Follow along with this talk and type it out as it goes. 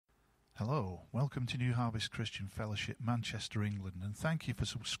Hello, welcome to New Harvest Christian Fellowship, Manchester, England, and thank you for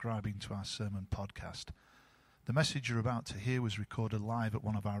subscribing to our sermon podcast. The message you're about to hear was recorded live at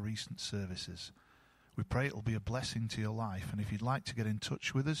one of our recent services. We pray it will be a blessing to your life, and if you'd like to get in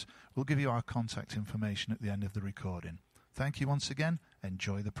touch with us, we'll give you our contact information at the end of the recording. Thank you once again.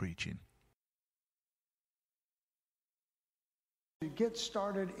 Enjoy the preaching. To get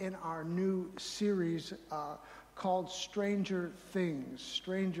started in our new series called Stranger Things.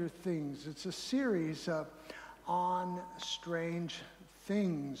 Stranger Things. It's a series on strange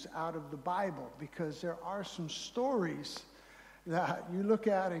things out of the Bible, because there are some stories that you look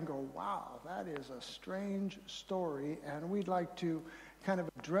at and go, wow, that is a strange story, and we'd like to kind of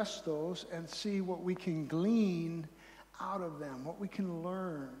address those and see what we can glean out of them, what we can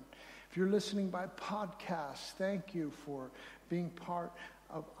learn. If you're listening by podcast, thank you for being part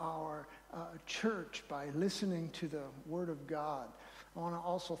of our church by listening to the Word of God. I want to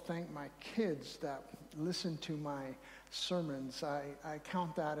also thank my kids that listen to my sermons. I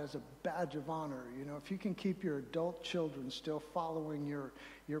count that as a badge of honor. You know, if you can keep your adult children still following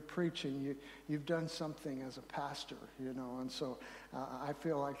your preaching, you've done something as a pastor, you know. And so I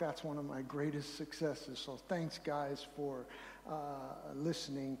feel like that's one of my greatest successes. So thanks, guys, for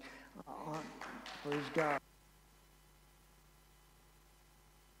listening. Praise God.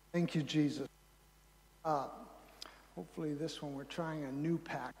 Thank you, Jesus. Hopefully this one, we're trying a new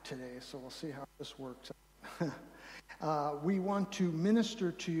pack today, so we'll see how this works out. We want to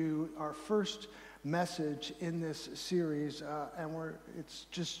minister to you our first message in this series, and it's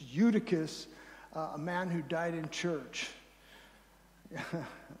just Eutychus, a man who died in church.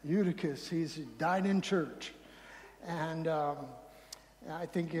 Eutychus, he's died in church. And I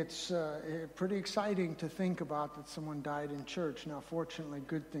think it's pretty exciting to think about that someone died in church. Now, fortunately,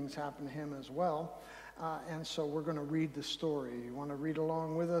 good things happened to him as well. And so we're going to read the story. You want to read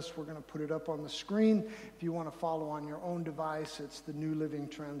along with us? We're going to put it up on the screen. If you want to follow on your own device, it's the New Living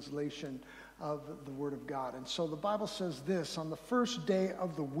Translation of the Word of God. And so the Bible says this: on the first day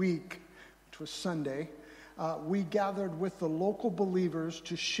of the week, which was Sunday, we gathered with the local believers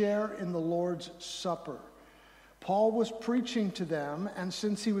to share in the Lord's Supper. Paul was preaching to them, and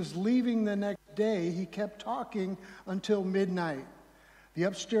since he was leaving the next day, he kept talking until midnight. The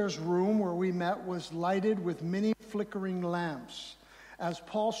upstairs room where we met was lighted with many flickering lamps. As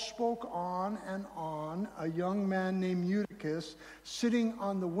Paul spoke on and on, a young man named Eutychus, sitting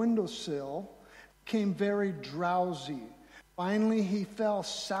on the windowsill, became very drowsy. Finally, he fell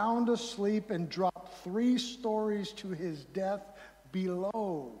sound asleep and dropped 3 stories to his death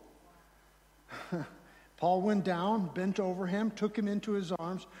below. Paul went down, bent over him, took him into his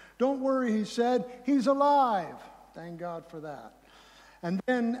arms. "Don't worry," he said, "he's alive." Thank God for that. And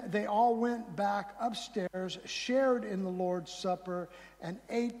then they all went back upstairs, shared in the Lord's Supper, and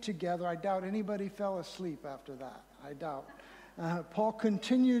ate together. I doubt anybody fell asleep after that. I doubt. Paul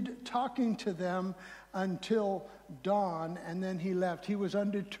continued talking to them until dawn, and then he left. He was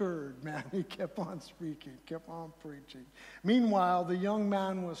undeterred, man. He kept on speaking, kept on preaching. Meanwhile, the young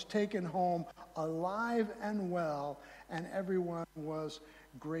man was taken home alive and well, and everyone was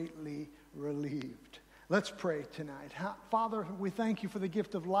greatly relieved. Let's pray tonight. Father, we thank you for the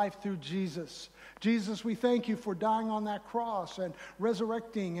gift of life through Jesus. Jesus, we thank you for dying on that cross and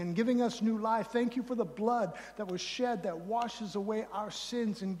resurrecting and giving us new life. Thank you for the blood that was shed that washes away our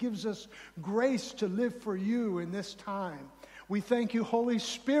sins and gives us grace to live for you in this time. We thank you, Holy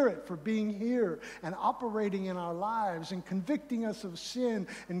Spirit, for being here and operating in our lives and convicting us of sin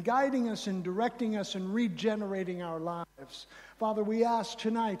and guiding us and directing us and regenerating our lives. Father, we ask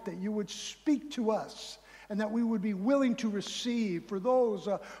tonight that you would speak to us and that we would be willing to receive. For those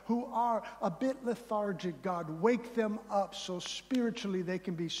who are a bit lethargic, God, wake them up so spiritually they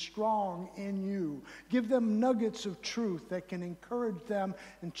can be strong in you. Give them nuggets of truth that can encourage them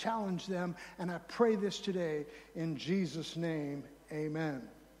and challenge them. And I pray this today in Jesus' name, amen.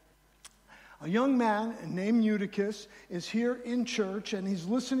 A young man named Eutychus is here in church, and he's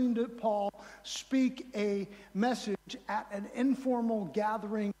listening to Paul speak a message at an informal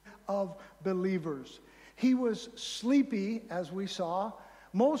gathering of believers. He was sleepy, as we saw,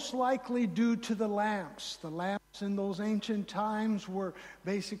 most likely due to the lamps. The lamps in those ancient times were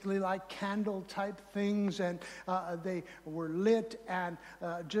basically like candle-type things, and they were lit and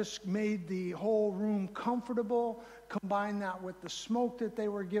just made the whole room comfortable. Combine that with the smoke that they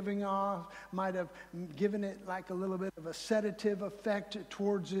were giving off, might have given it like a little bit of a sedative effect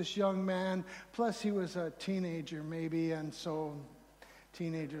towards this young man. Plus, he was a teenager maybe, and so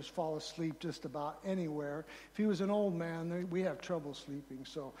teenagers fall asleep just about anywhere. If he was an old man, we have trouble sleeping.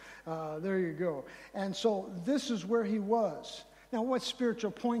 So there you go. And so this is where he was. Now, what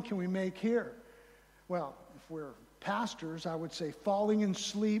spiritual point can we make here? Well, if we're pastors, I would say falling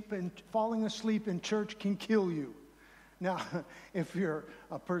asleep in church can kill you. Now, if you're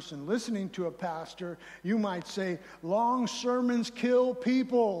a person listening to a pastor, you might say, long sermons kill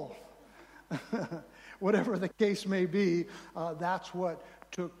people. Whatever the case may be, that's what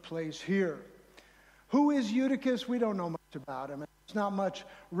took place here. Who is Eutychus? We don't know much about him. There's not much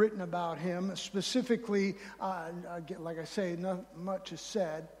written about him. Specifically, like I say, not much is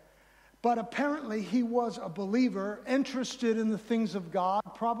said. But apparently he was a believer, interested in the things of God,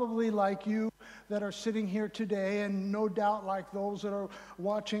 probably like you that are sitting here today, and no doubt like those that are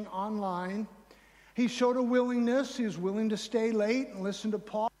watching online. He showed a willingness. He was willing to stay late and listen to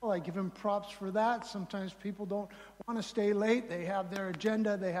Paul. I give him props for that. Sometimes people don't want to stay late. They have their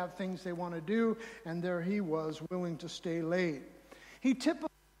agenda. They have things they want to do. And there he was, willing to stay late. He typifies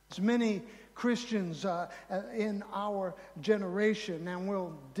many Christians in our generation, and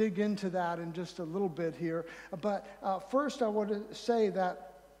we'll dig into that in just a little bit here. But first I want to say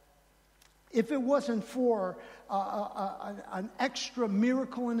that if it wasn't for an extra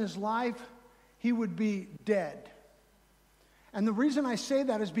miracle in his life, he would be dead. And the reason I say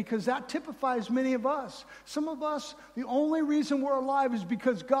that is because that typifies many of us. Some of us, the only reason we're alive is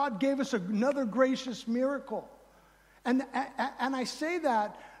because God gave us another gracious miracle. And I say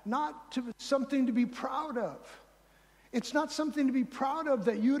that not to something to be proud of. It's not something to be proud of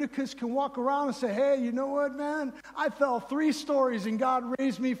that Eutychus can walk around and say, hey, you know what, man? I fell 3 stories and God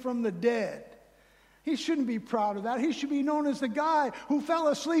raised me from the dead. He shouldn't be proud of that. He should be known as the guy who fell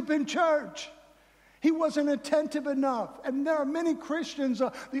asleep in church. He wasn't attentive enough. And there are many Christians,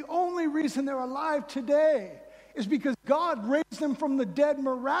 the only reason they're alive today is because God raised them from the dead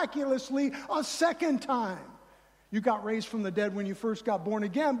miraculously a second time. You got raised from the dead when you first got born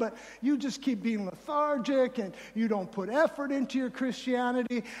again, but you just keep being lethargic and you don't put effort into your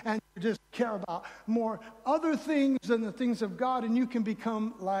Christianity and you just care about more other things than the things of God, and you can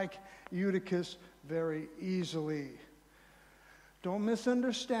become like Eutychus very easily. Don't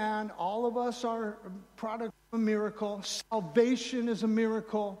misunderstand. All of us are a product of a miracle. Salvation is a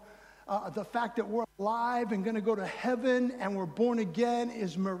miracle. The fact that we're alive and going to go to heaven and we're born again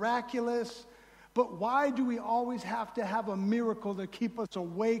is miraculous. But why do we always have to have a miracle to keep us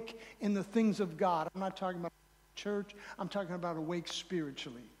awake in the things of God? I'm not talking about church. I'm talking about awake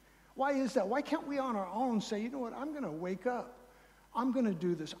spiritually. Why is that? Why can't we on our own say, you know what, I'm going to wake up. I'm going to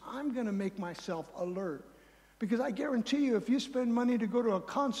do this. I'm going to make myself alert. Because I guarantee you, if you spend money to go to a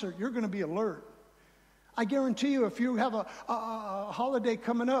concert, you're going to be alert. I guarantee you, if you have a holiday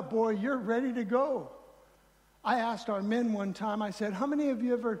coming up, boy, you're ready to go. I asked our men one time, I said, how many of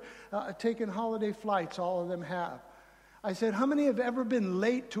you ever taken holiday flights? All of them have. I said, how many have ever been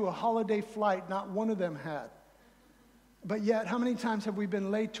late to a holiday flight? Not one of them had. But yet, how many times have we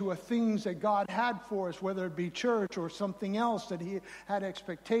been late to things that God had for us, whether it be church or something else that he had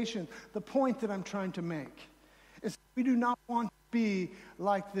expectation? The point that I'm trying to make is we do not want to be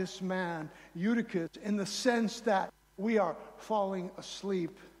like this man, Eutychus, in the sense that we are falling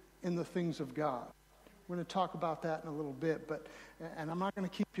asleep in the things of God. We're going to talk about that in a little bit, and I'm not going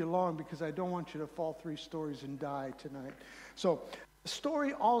to keep you long because I don't want you to fall 3 stories and die tonight. So the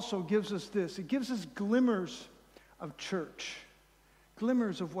story also gives us this. It gives us glimmers of church,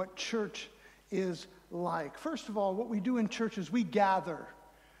 glimmers of what church is like. First of all, what we do in church is we gather.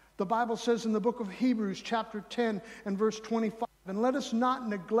 The Bible says in the book of Hebrews, chapter 10 and verse 25, and let us not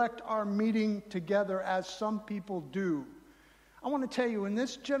neglect our meeting together as some people do. I want to tell you, in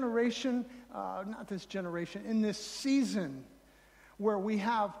this generation, in this season where we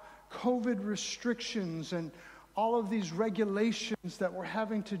have COVID restrictions and all of these regulations that we're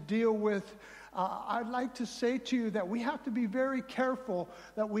having to deal with, I'd like to say to you that we have to be very careful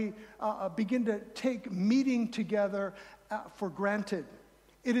that we begin to take meeting together for granted.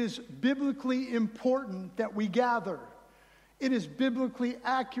 It is biblically important that we gather. It is biblically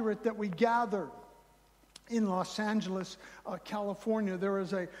accurate that we gather. In Los Angeles, California, there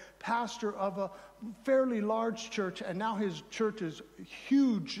is a pastor of a fairly large church, and now his church is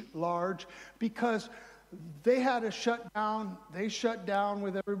huge, large, because they had to shut down. They shut down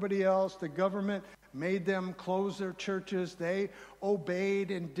with everybody else. The government made them close their churches. They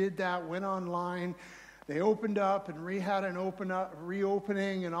obeyed and did that, went online. They opened up and had an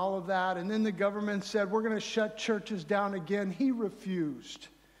reopening and all of that. And then the government said, we're going to shut churches down again. He refused.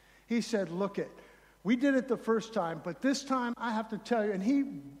 He said, look it. We did it the first time, but this time I have to tell you, and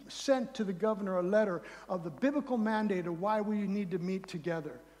he sent to the governor a letter of the biblical mandate of why we need to meet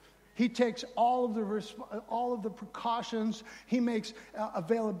together. He takes all of the precautions. He makes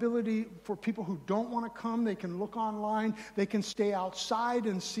availability for people who don't want to come. They can look online. They can stay outside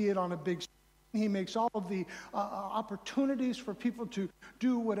and see it on a big screen. He makes all of the opportunities for people to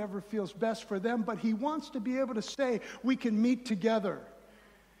do whatever feels best for them. But he wants to be able to say, we can meet together.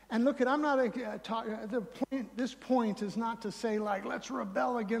 And look, I'm not this point is not to say, like, let's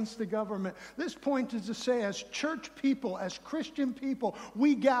rebel against the government. This point is to say, as church people, as Christian people,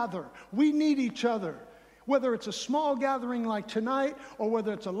 we gather. We need each other. Whether it's a small gathering like tonight or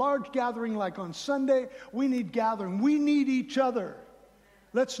whether it's a large gathering like on Sunday, we need gathering. We need each other.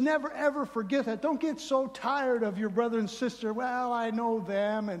 Let's never, ever forget that. Don't get so tired of your brother and sister. Well, I know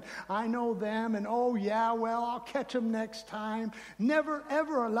them, and oh, yeah, well, I'll catch them next time. Never,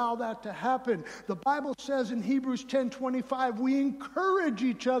 ever allow that to happen. The Bible says in Hebrews 10:25, we encourage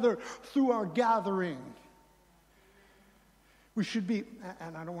each other through our gathering. We should be,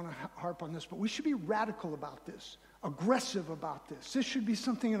 and I don't want to harp on this, but we should be radical about this, aggressive about this. This should be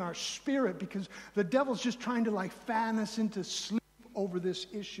something in our spirit, because the devil's just trying to, like, fan us into sleep over this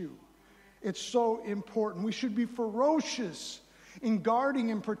issue. It's so important. We should be ferocious in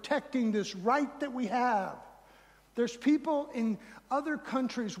guarding and protecting this right that we have. There's people in other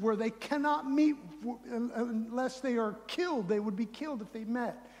countries where they cannot meet unless they are killed. They would be killed if they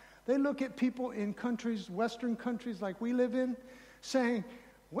met. They look at people in countries, Western countries like we live in, saying,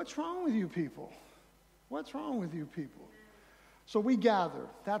 what's wrong with you people? What's wrong with you people? So we gather.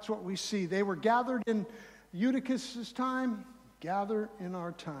 That's what we see. They were gathered in Eutychus' time. Gather in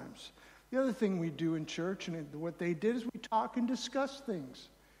our times. The other thing we do in church, and what they did, is we talk and discuss things.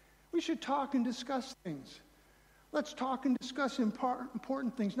 We should talk and discuss things. Let's talk and discuss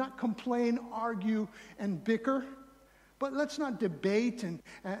important things, not complain, argue, and bicker. But let's not debate and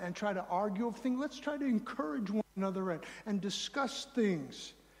try to argue over things. Let's try to encourage one another and discuss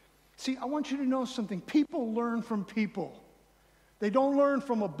things. See, I want you to know something. People learn from people. They don't learn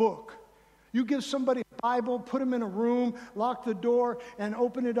from a book. You give somebody a Bible, put them in a room, lock the door, and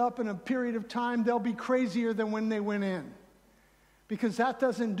open it up in a period of time, they'll be crazier than when they went in. Because that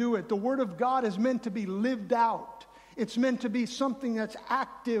doesn't do it. The Word of God is meant to be lived out. It's meant to be something that's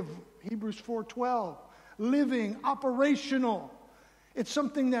active, Hebrews 4:12, living, operational. It's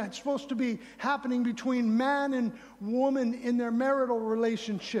something that's supposed to be happening between man and woman in their marital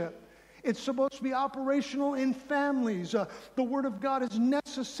relationship. It's supposed to be operational in families. The Word of God is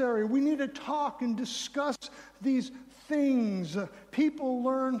necessary. We need to talk and discuss these things. People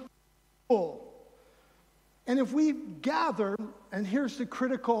learn from people. And if we gather, and here's the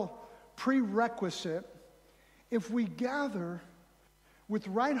critical prerequisite, if we gather with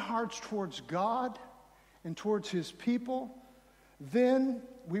right hearts towards God and towards His people, then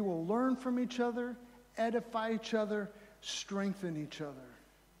we will learn from each other, edify each other, strengthen each other.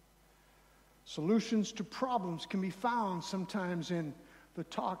 Solutions to problems can be found sometimes in the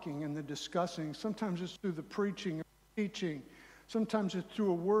talking and the discussing. Sometimes it's through the preaching or teaching. Sometimes it's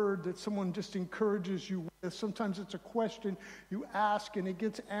through a word that someone just encourages you with. Sometimes it's a question you ask and it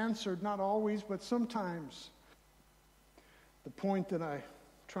gets answered. Not always, but sometimes. The point that I'm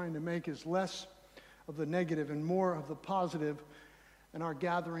trying to make is less of the negative and more of the positive, and our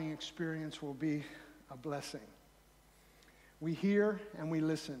gathering experience will be a blessing. We hear and we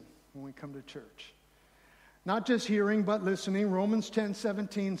listen when we come to church. Not just hearing, but listening. Romans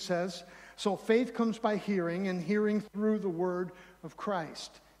 10:17 says, so faith comes by hearing, and hearing through the word of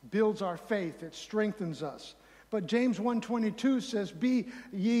Christ. Builds our faith. It strengthens us. But James 1:22 says, be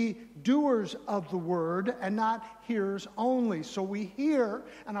ye doers of the word and not hearers only. So we hear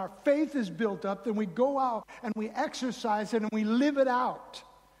and our faith is built up. Then we go out and we exercise it and we live it out.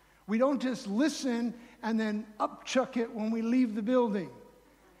 We don't just listen and then upchuck it when we leave the building.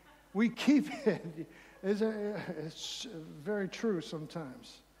 We keep it. It's very true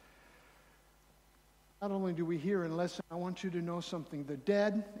sometimes. Not only do we hear and listen, I want you to know something. The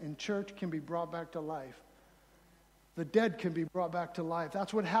dead in church can be brought back to life. The dead can be brought back to life.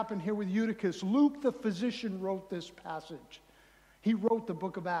 That's what happened here with Eutychus. Luke, the physician, wrote this passage. He wrote the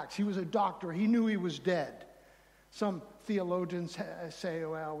book of Acts. He was a doctor. He knew he was dead. Some theologians say,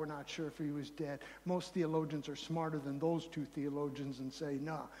 well, we're not sure if he was dead. Most theologians are smarter than those two theologians and say,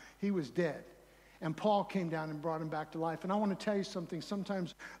 no, he was dead. And Paul came down and brought him back to life. And I want to tell you something.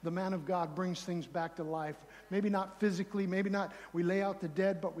 Sometimes the man of God brings things back to life. Maybe not physically, maybe not we lay out the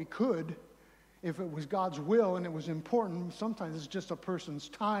dead, but we could if it was God's will and it was important. Sometimes it's just a person's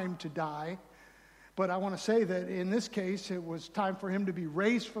time to die. But I want to say that in this case, it was time for him to be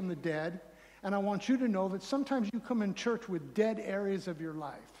raised from the dead. And I want you to know that sometimes you come in church with dead areas of your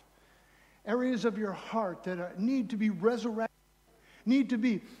life, areas of your heart that need to be resurrected. need to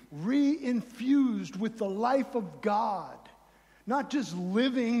be re-infused with the life of God. Not just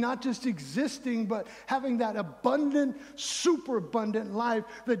living, not just existing, but having that abundant, superabundant life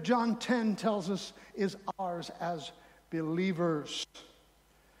that John 10 tells us is ours as believers.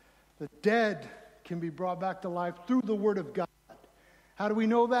 The dead can be brought back to life through the Word of God. How do we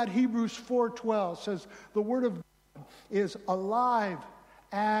know that? Hebrews 4:12 says the Word of God is alive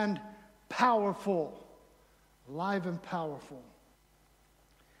and powerful. Alive and powerful.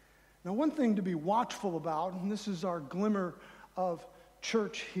 Now, one thing to be watchful about, and this is our glimmer of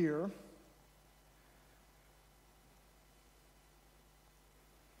church here,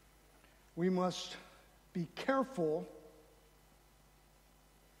 we must be careful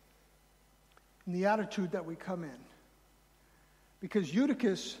in the attitude that we come in. Because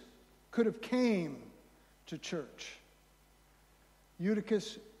Eutychus could have came to church.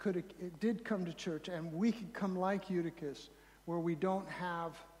 Eutychus did come to church, and we could come like Eutychus, where we don't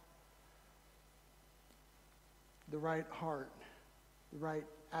have the right heart, the right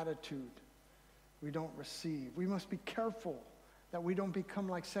attitude. We don't receive. We must be careful that we don't become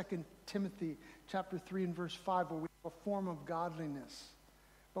like 2 Timothy chapter 3 and verse 5, where we have a form of godliness,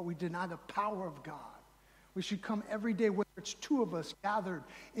 but we deny the power of God. We should come every day, whether it's two of us gathered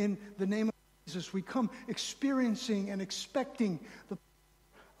in the name of Jesus. We come experiencing and expecting the power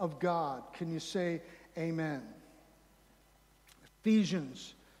of God. Can you say amen?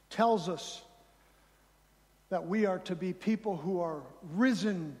 Ephesians tells us that we are to be people who are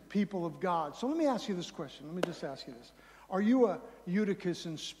risen people of God. So let me ask you this question. Let me just ask you this. Are you a Eutychus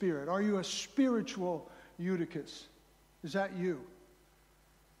in spirit? Are you a spiritual Eutychus? Is that you?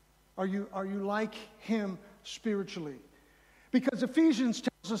 Are you like him spiritually? Because Ephesians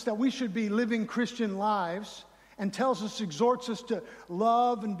tells us that we should be living Christian lives, and exhorts us to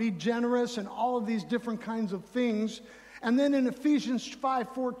love and be generous and all of these different kinds of things. And then in Ephesians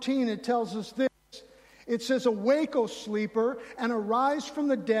 5:14 it tells us this. It says, "Awake, O sleeper, and arise from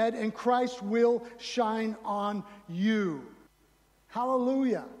the dead, and Christ will shine on you."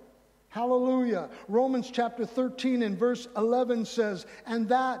 Hallelujah. Hallelujah. Romans chapter 13 and verse 11 says, "And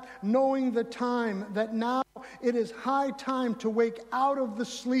that, knowing the time, that now it is high time to wake out of the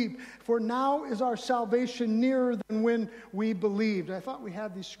sleep, for now is our salvation nearer than when we believed." I thought we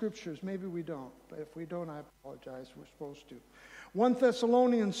had these scriptures. Maybe we don't. But if we don't, I apologize. We're supposed to. 1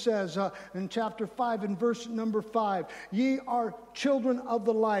 Thessalonians says in chapter 5 and verse number 5, "Ye are children of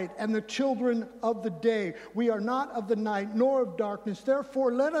the light and the children of the day. We are not of the night nor of darkness.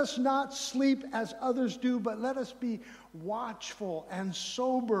 Therefore let us not sleep as others do, but let us be watchful and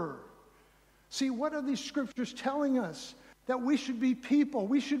sober." See, what are these scriptures telling us? That we should be people.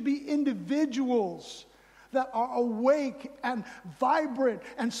 We should be individuals that are awake and vibrant.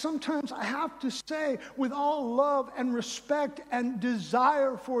 And sometimes I have to say, with all love and respect and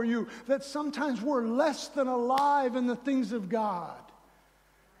desire for you, that sometimes we're less than alive in the things of God.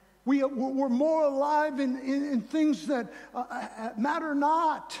 We're more alive in things that matter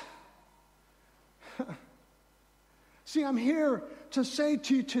not. See, I'm here to say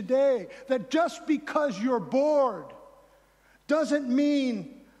to you today that just because you're bored doesn't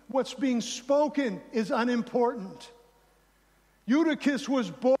mean what's being spoken is unimportant. Eutychus was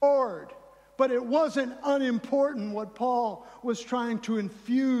bored, but it wasn't unimportant what Paul was trying to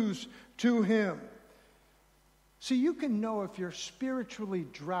infuse to him. See, you can know if you're spiritually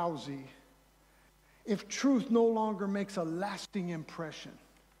drowsy if truth no longer makes a lasting impression.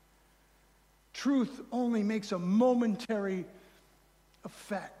 Truth only makes a momentary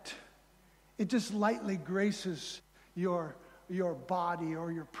effect. It just lightly graces your body, or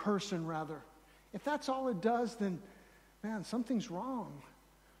your person rather. If that's all it does, then, man, something's wrong.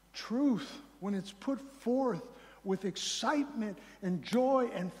 Truth, when it's put forth with excitement and joy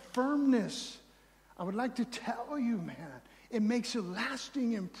and firmness, I would like to tell you, man, it makes a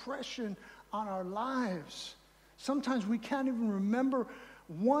lasting impression on our lives. Sometimes we can't even remember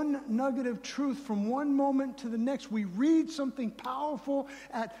one nugget of truth from one moment to the next. We read something powerful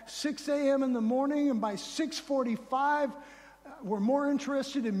at 6 a.m. in the morning, and by 6:45, we're more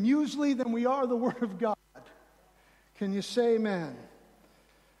interested in muesli than we are the Word of God. Can you say amen?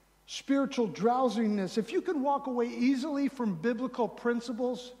 Spiritual drowsiness. If you can walk away easily from biblical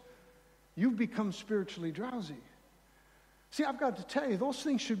principles, you've become spiritually drowsy. See, I've got to tell you, those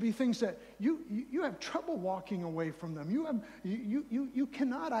things should be things that you have trouble walking away from them. You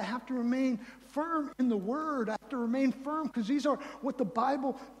cannot. I have to remain firm in the Word. I have to remain firm because these are what the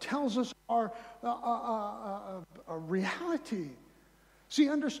Bible tells us are a reality. See,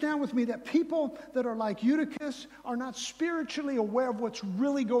 understand with me that people that are like Eutychus are not spiritually aware of what's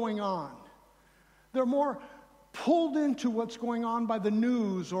really going on. They're more pulled into what's going on by the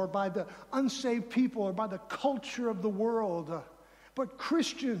news or by the unsaved people or by the culture of the world. But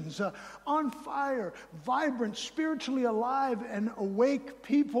Christians, on fire, vibrant, spiritually alive, and awake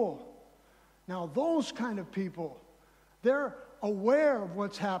people. Now, those kind of people, they're aware of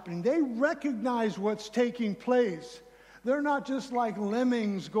what's happening. They recognize what's taking place. They're not just like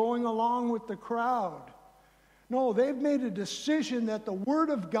lemmings going along with the crowd. No, they've made a decision that the Word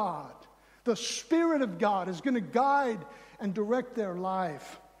of God, the Spirit of God, is going to guide and direct their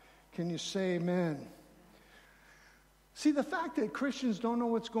life. Can you say amen? See, the fact that Christians don't know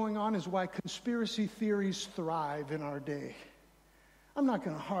what's going on is why conspiracy theories thrive in our day. I'm not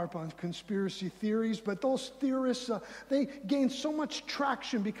going to harp on conspiracy theories, but those theorists, they gain so much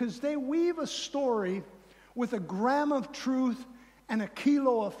traction because they weave a story with a gram of truth and a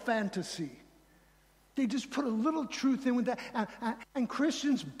kilo of fantasy. They just put a little truth in with that, and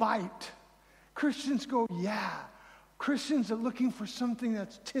Christians bite. Christians go, yeah. Christians are looking for something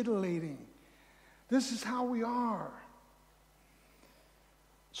that's titillating. This is how we are.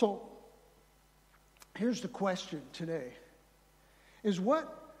 So, here's the question today. Is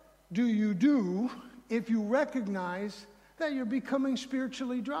what do you do if you recognize that you're becoming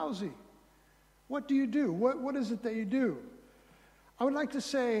spiritually drowsy? What do you do? What is it that you do? I would like to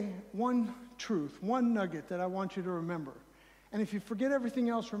say one truth, one nugget that I want you to remember. And if you forget everything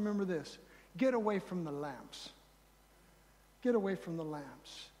else, remember this. Get away from the lamps. Get away from the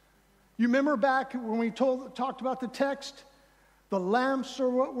lamps. You remember back when we talked about the text? The lamps are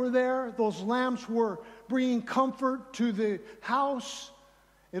what were there. Those lamps were bringing comfort to the house.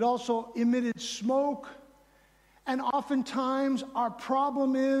 It also emitted smoke. And oftentimes our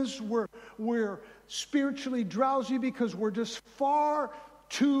problem is we're spiritually drowsy because we're just far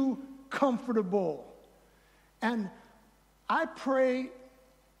too comfortable. And I pray,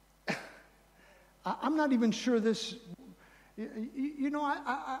 I'm not even sure this,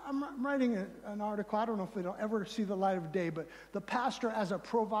 I'm writing an article, I don't know if it'll ever see the light of day, but the pastor as a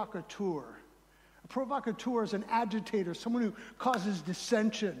provocateur. A provocateur is an agitator, someone who causes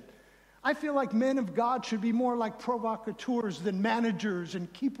dissension. I feel like men of God should be more like provocateurs than managers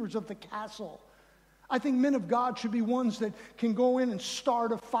and keepers of the castle. I think men of God should be ones that can go in and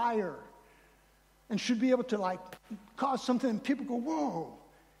start a fire and should be able to cause something and people go, whoa.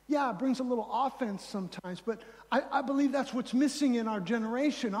 Yeah, it brings a little offense sometimes, but I believe that's what's missing in our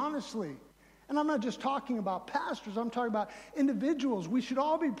generation, honestly. And I'm not just talking about pastors, I'm talking about individuals. We should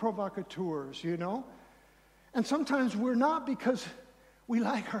all be provocateurs, And sometimes we're not because we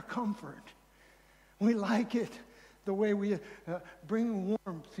like our comfort. We like it the way we bring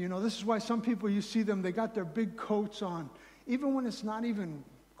warmth. This is why some people, you see them, they got their big coats on. Even when it's not even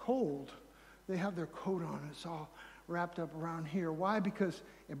cold, they have their coat on. It's all wrapped up around here. Why? Because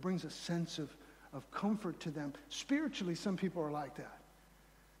it brings a sense of comfort to them. Spiritually, some people are like that.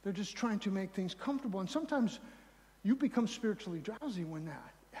 They're just trying to make things comfortable. And sometimes you become spiritually drowsy when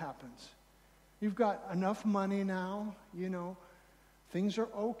that happens. You've got enough money now, things are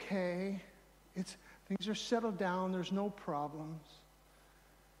okay. Things are settled down. There's no problems.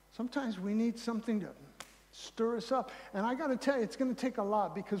 Sometimes we need something to stir us up. And I got to tell you, it's going to take a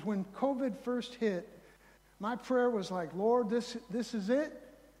lot because when COVID first hit, my prayer was like, Lord, this is it?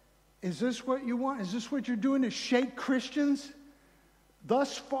 Is this what you want? Is this what you're doing to shake Christians?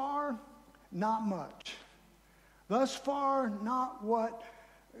 Thus far, not much. Thus far, not what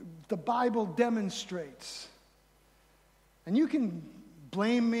the Bible demonstrates. And you can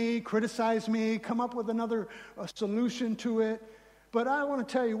blame me, criticize me, come up with another solution to it. But I want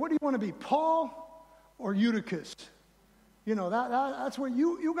to tell you, what do you want to be, Paul or Eutychus? That's where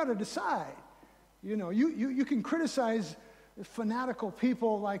you got to decide. You can criticize fanatical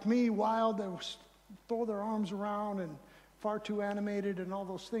people like me, wild, that throw their arms around and far too animated and all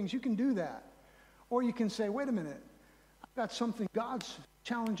those things. You can do that. Or you can say, wait a minute, I've got something, God's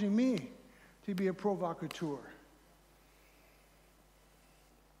challenging me to be a provocateur.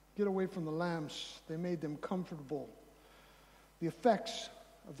 Get away from the lamps. They made them comfortable. The effects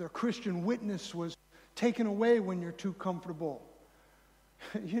of their Christian witness was taken away when you're too comfortable.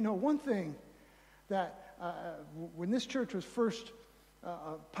 One thing that when this church was first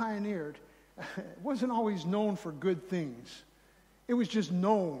pioneered, it wasn't always known for good things. It was just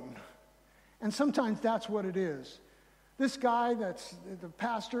known. And sometimes that's what it is. This guy that's the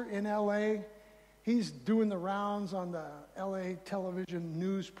pastor in L.A., he's doing the rounds on the L.A. television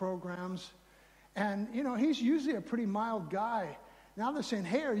news programs. And, he's usually a pretty mild guy. Now they're saying,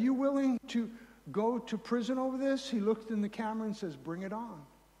 hey, are you willing to go to prison over this? He looked in the camera and says, bring it on.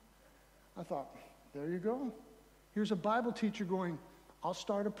 I thought, there you go. Here's a Bible teacher going, I'll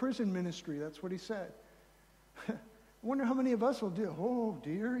start a prison ministry. That's what he said. I wonder how many of us will do, oh,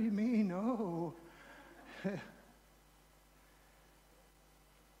 dearie me, no.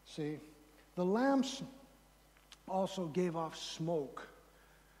 See, the lamps also gave off smoke.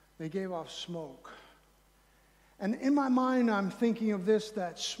 They gave off smoke. And in my mind, I'm thinking of this,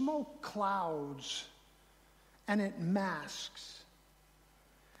 that smoke clouds and it masks.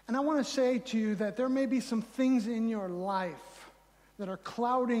 And I want to say to you that there may be some things in your life that are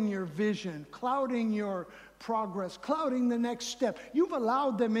clouding your vision, clouding your progress, clouding the next step. You've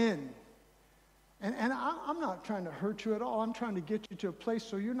allowed them in. And I'm not trying to hurt you at all. I'm trying to get you to a place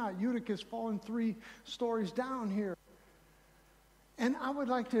so you're not Eutychus falling 3 stories down here. And I would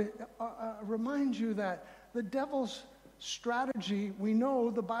like to remind you that the devil's strategy, we know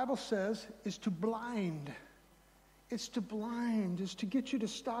the Bible says, is to blind. It's to blind. It's to get you to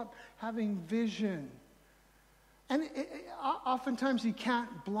stop having vision. And oftentimes he can't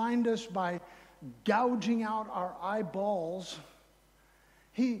blind us by gouging out our eyeballs.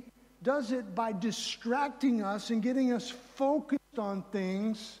 He does it by distracting us and getting us focused on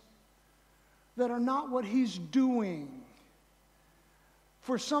things that are not what he's doing.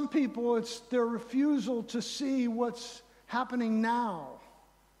 For some people, it's their refusal to see what's happening now.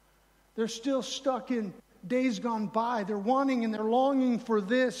 They're still stuck in days gone by. They're wanting and they're longing for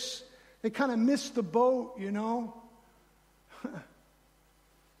this. They kind of miss the boat, you know.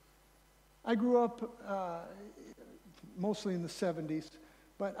 I grew up mostly in the 70s,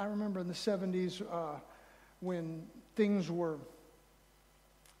 but I remember in the 70s when things were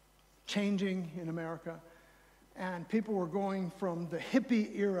changing in America. And people were going from the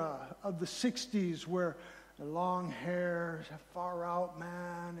hippie era of the 60s where the long hair, far out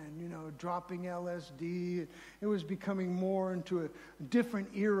man, and, you know, dropping LSD. It was becoming more into a different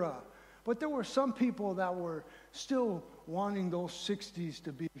era. But there were some people that were still wanting those 60s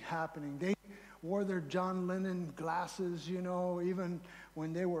to be happening. They wore their John Lennon glasses, you know, even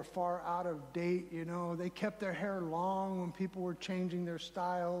when they were far out of date, you know. They kept their hair long when people were changing their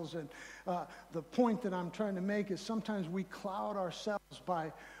styles. And the point that I'm trying to make is sometimes we cloud ourselves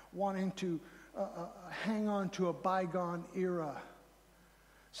by wanting to hang on to a bygone era.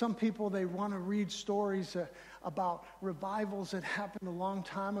 Some people, they want to read stories about revivals that happened a long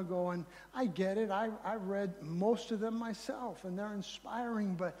time ago, and I get it. I read most of them myself, and they're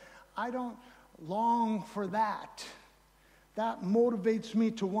inspiring, but I don't long for that. That motivates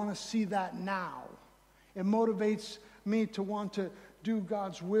me to want to see that now. It motivates me to want to do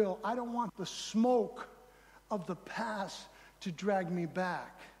God's will. I don't want the smoke of the past to drag me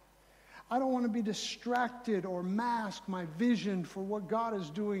back. I don't want to be distracted or mask my vision for what God is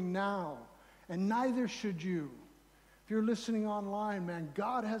doing now. And neither should you. If you're listening online, man,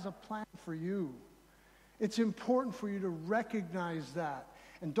 God has a plan for you. It's important for you to recognize that.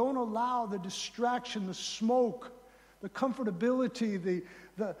 And don't allow the distraction, the smoke, the comfortability,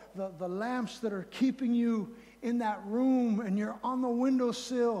 the lamps that are keeping you in that room and you're on the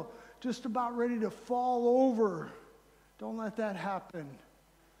windowsill just about ready to fall over. Don't let that happen.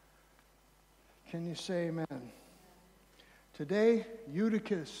 Can you say amen? Today,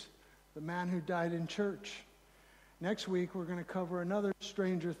 Eutychus, the man who died in church. Next week, we're going to cover another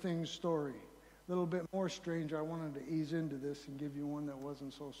Stranger Things story. A little bit more strange. I wanted to ease into this and give you one that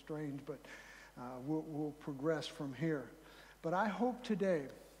wasn't so strange, but we'll progress from here. But I hope today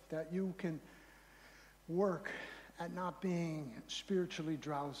that you can work at not being spiritually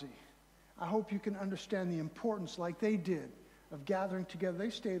drowsy. I hope you can understand the importance, like they did, of gathering together. They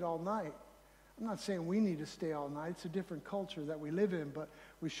stayed all night. I'm not saying we need to stay all night. It's a different culture that we live in, but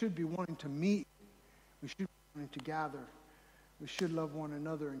we should be wanting to meet. We should be wanting to gather. We should love one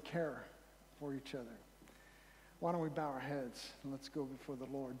another and care for each other. Why don't we bow our heads and let's go before the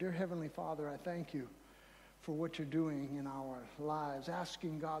Lord. Dear Heavenly Father, I thank you for what you're doing in our lives,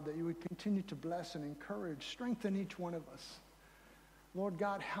 asking God that you would continue to bless and encourage, strengthen each one of us. Lord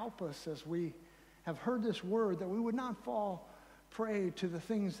God, help us as we have heard this word, that we would not fall prey to the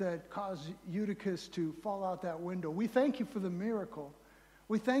things that caused Eutychus to fall out that window. We thank you for the miracle.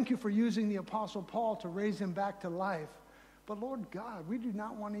 We thank you for using the Apostle Paul to raise him back to life. But Lord God, we do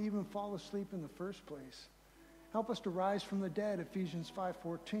not want to even fall asleep in the first place. Help us to rise from the dead, Ephesians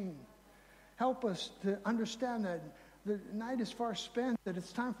 5:14. Help us to understand that the night is far spent, that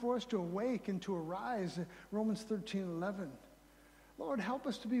it's time for us to awake and to arise, Romans 13:11. Lord, help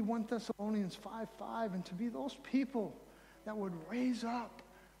us to be 1 Thessalonians 5:5 and to be those people that would rise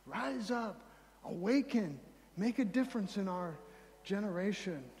up, awaken, make a difference in our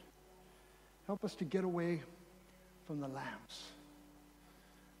generation. Help us to get away from the lamps.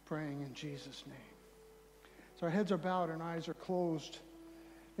 Praying in Jesus' name. So our heads are bowed and eyes are closed.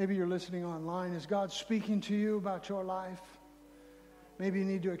 Maybe you're listening online. Is God speaking to you about your life? Maybe you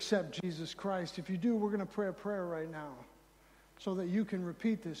need to accept Jesus Christ. If you do, we're going to pray a prayer right now so that you can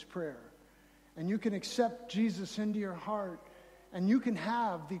repeat this prayer. And you can accept Jesus into your heart. And you can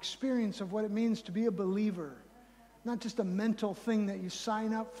have the experience of what it means to be a believer. Not just a mental thing that you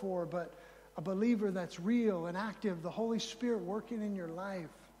sign up for, but a believer that's real and active, the Holy Spirit working in your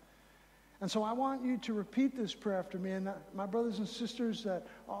life. And so I want you to repeat this prayer after me. And my brothers and sisters that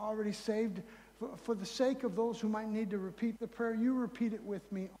are already saved, for the sake of those who might need to repeat the prayer, you repeat it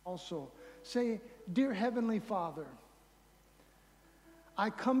with me also. Say, "Dear Heavenly Father,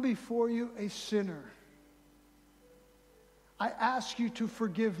 I come before you a sinner. I ask you to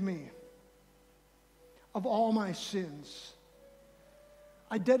forgive me of all my sins.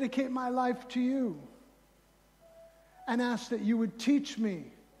 I dedicate my life to you and ask that you would teach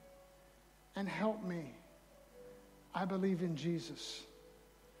me and help me. I believe in Jesus.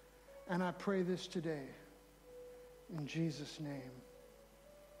 And I pray this today in Jesus' name.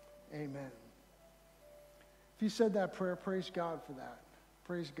 Amen." If you said that prayer, praise God for that.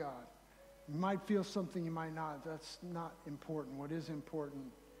 Praise God. You might feel something, you might not. That's not important. What is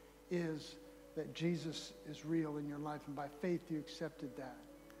important is that Jesus is real in your life, and by faith you accepted that.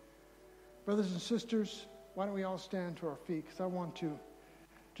 Brothers and sisters, why don't we all stand to our feet? Because I want to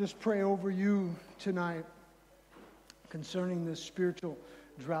just pray over you tonight concerning this spiritual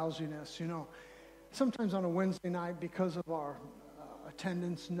drowsiness. You know, sometimes on a Wednesday night, because of our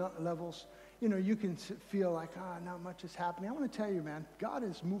attendance levels, you know, you can feel like, not much is happening. I want to tell you, man, God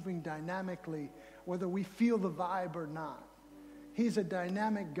is moving dynamically, whether we feel the vibe or not. He's a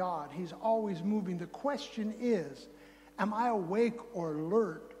dynamic God. He's always moving. The question is, am I awake or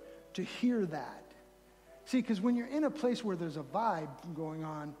alert to hear that? See, because when you're in a place where there's a vibe going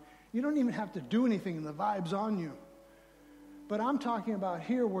on, you don't even have to do anything and the vibe's on you. But I'm talking about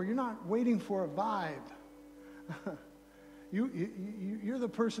here where you're not waiting for a vibe. You're the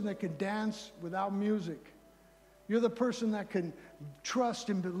person that can dance without music. You're the person that can trust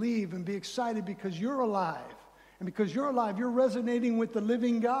and believe and be excited because you're alive. And because you're alive, you're resonating with the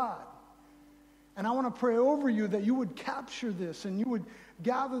living God. And I want to pray over you that you would capture this and you would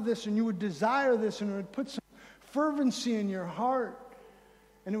gather this and you would desire this and it would put some fervency in your heart.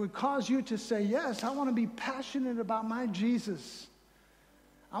 And it would cause you to say, yes, I want to be passionate about my Jesus.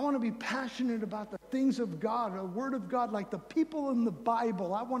 I want to be passionate about the things of God, the Word of God, like the people in the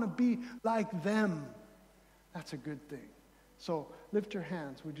Bible. I want to be like them. That's a good thing. So lift your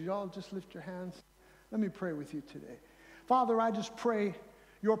hands. Would you all just lift your hands? Let me pray with you today. Father, I just pray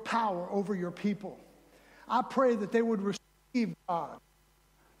your power over your people. I pray that they would receive, God,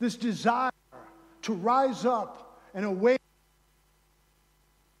 this desire to rise up and awake.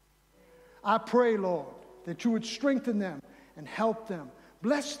 I pray, Lord, that you would strengthen them and help them.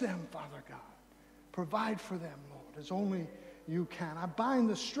 Bless them, Father God. Provide for them, Lord, as only you can. I bind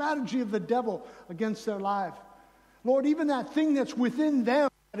the strategy of the devil against their life. Lord, even that thing that's within them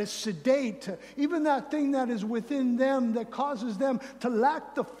that is sedate, even that thing that is within them that causes them to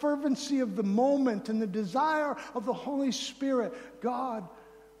lack the fervency of the moment and the desire of the Holy Spirit, God,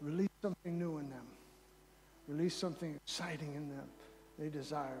 release something new in them. Release something exciting in them. They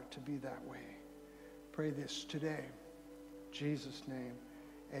desire to be that way. Pray this today. In Jesus' name,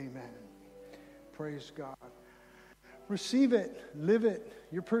 amen. Praise God. Receive it. Live it.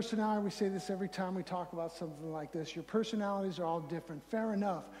 Your personality, we say this every time we talk about something like this. Your personalities are all different. Fair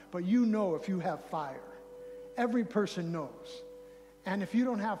enough. But you know if you have fire. Every person knows. And if you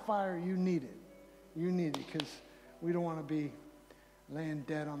don't have fire, you need it. You need it because we don't want to be laying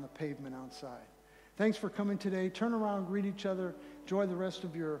dead on the pavement outside. Thanks for coming today. Turn around, greet each other. Enjoy the rest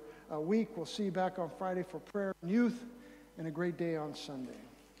of your week. We'll see you back on Friday for prayer and youth, and a great day on Sunday.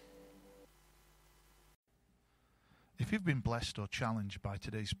 If you've been blessed or challenged by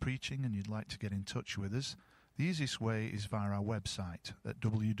today's preaching and you'd like to get in touch with us, the easiest way is via our website at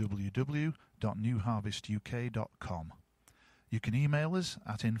www.newharvestuk.com. You can email us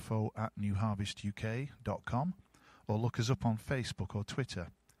at info@newharvestuk.com or look us up on Facebook or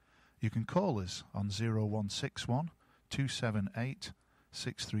Twitter. You can call us on 0161 278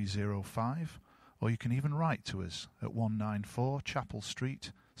 6305, or you can even write to us at 194 Chapel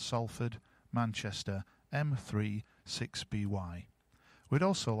Street, Salford, Manchester, M3 6BY. We'd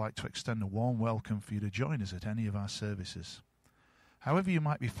also like to extend a warm welcome for you to join us at any of our services. However you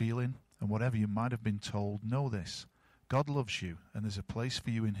might be feeling and whatever you might have been told, know this: God loves you and there's a place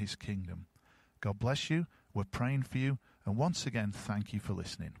for you in his kingdom. God bless you, we're praying for you, and once again, thank you for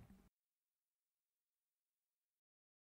listening.